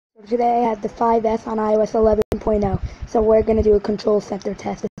Today I have the 5S on iOS 11.0, so we're going to do a control center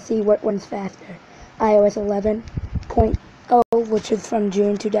test to see what one's faster. iOS 11.0, which is from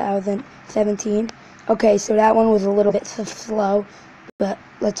June 2017. Okay, so that one was a little bit slow, but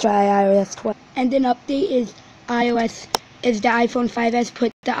let's try iOS 12. And an update is the iPhone 5S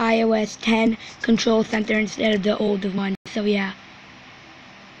put the iOS 10 control center instead of the old one. So yeah,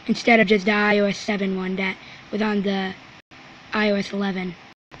 instead of just the iOS 7 one that was on the iOS 11.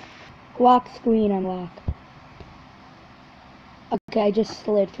 Lock screen unlock. Okay, I just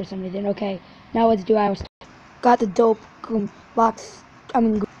slid for some reason. Okay, now let's do iOS. Got the dope box.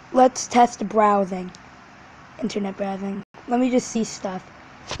 Let's test browsing. Internet browsing. Let me just see stuff.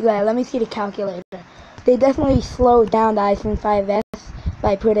 Yeah, let me see the calculator. They definitely slowed down the iPhone 5S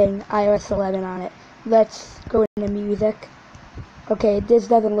by putting iOS 11 on it. Let's go into music. Okay, this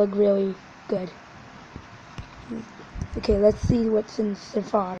doesn't look really good. Okay, let's see what's in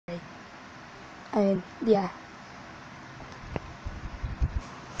Safari. Yeah.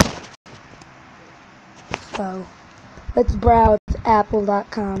 So, let's browse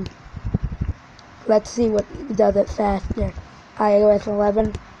apple.com. Let's see what does it faster. iOS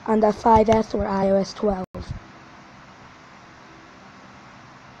 11 on the 5S or iOS 12.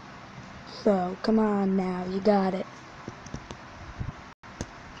 So, come on now, you got it.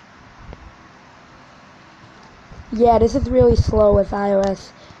 Yeah, this is really slow with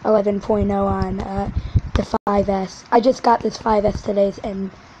iOS 11.0 on the 5S. I just got this 5S today,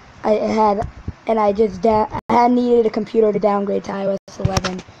 and I had needed a computer to downgrade to iOS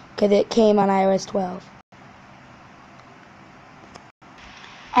 11 because it came on iOS 12.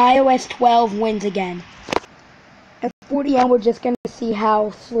 iOS 12 wins again. At 40M, we're just going to see how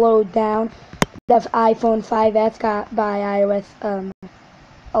slowed down the iPhone 5S got by iOS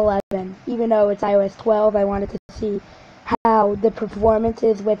 11. Even though it's iOS 12, I wanted to see how the performance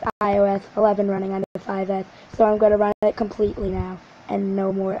is with iOS 11 running on the 5S. So I'm going to run it completely now and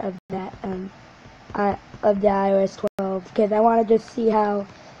no more of that of the iOS 12 because I want to just see how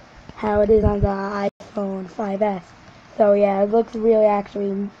it is on the iPhone 5S. So yeah, it looks really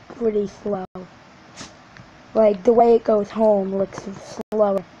actually pretty slow. Like the way it goes home looks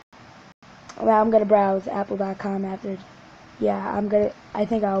slower. Now I'm gonna browse apple.com after. Yeah, I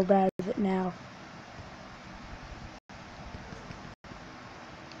think I'll browse it now.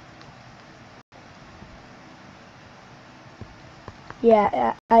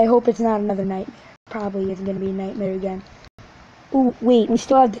 Yeah, I hope it's not another nightmare. Probably isn't gonna be a nightmare again. Ooh, wait, we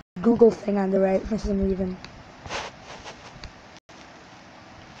still have the Google thing on the right for some reason.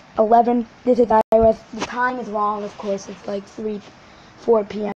 11, this is iOS. The time is wrong, of course. It's like 4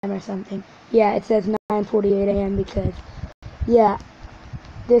 p.m. or something. Yeah, it says 9:48 a.m. because, yeah,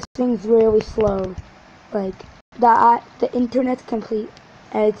 this thing's really slow. Like, the internet's complete,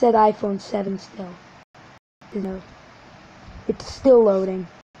 and it said iPhone 7 still. You know, it's still loading.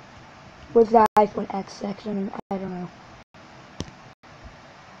 Where's the iPhone X section? I don't know.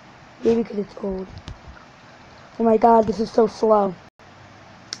 Maybe because it's old. Oh my god, this is so slow.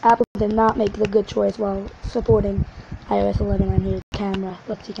 Apple did not make the good choice while supporting iOS 11 on here. Camera.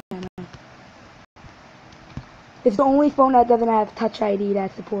 Let's see camera. It's the only phone that doesn't have Touch ID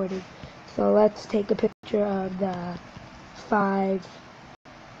that's supported. So let's take a picture of the 5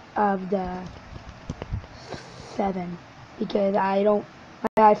 of the 7 because my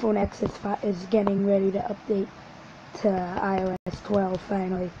iPhone X is getting ready to update to iOS 12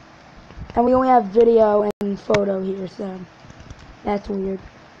 finally. And we only have video and photo here, so that's weird.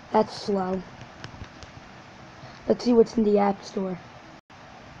 That's slow. Let's see what's in the App Store.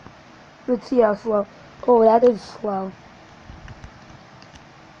 Let's see how slow. Oh, that is slow.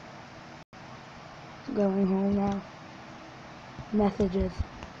 Going home now. Messages.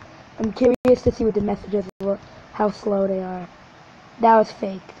 I'm curious to see what the messages look, how slow they are. That was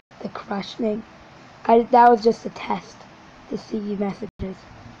fake. The crush thing. That was just a test to see messages.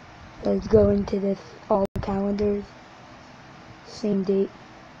 Let's go into this all calendars. Same date.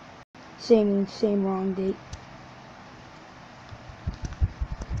 Same wrong date.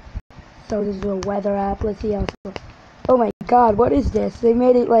 So this is a weather app. Let's see how it's look. Oh my god, what is this? They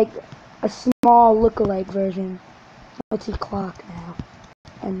made it like a small lookalike version. Let's see clock now.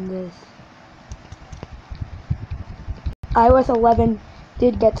 And this. iOS 11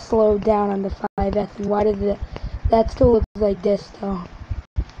 did get slowed down on the 5S, and why does that still looks like this though?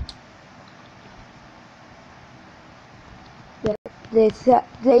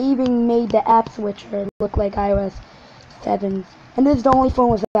 They even made the app switcher look like iOS 7's. And this is the only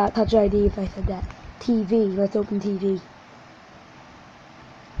phone without Touch ID, if I said that. TV. Let's open TV.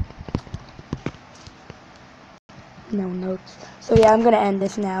 no notes. So yeah, I'm gonna end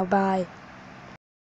this now. Bye.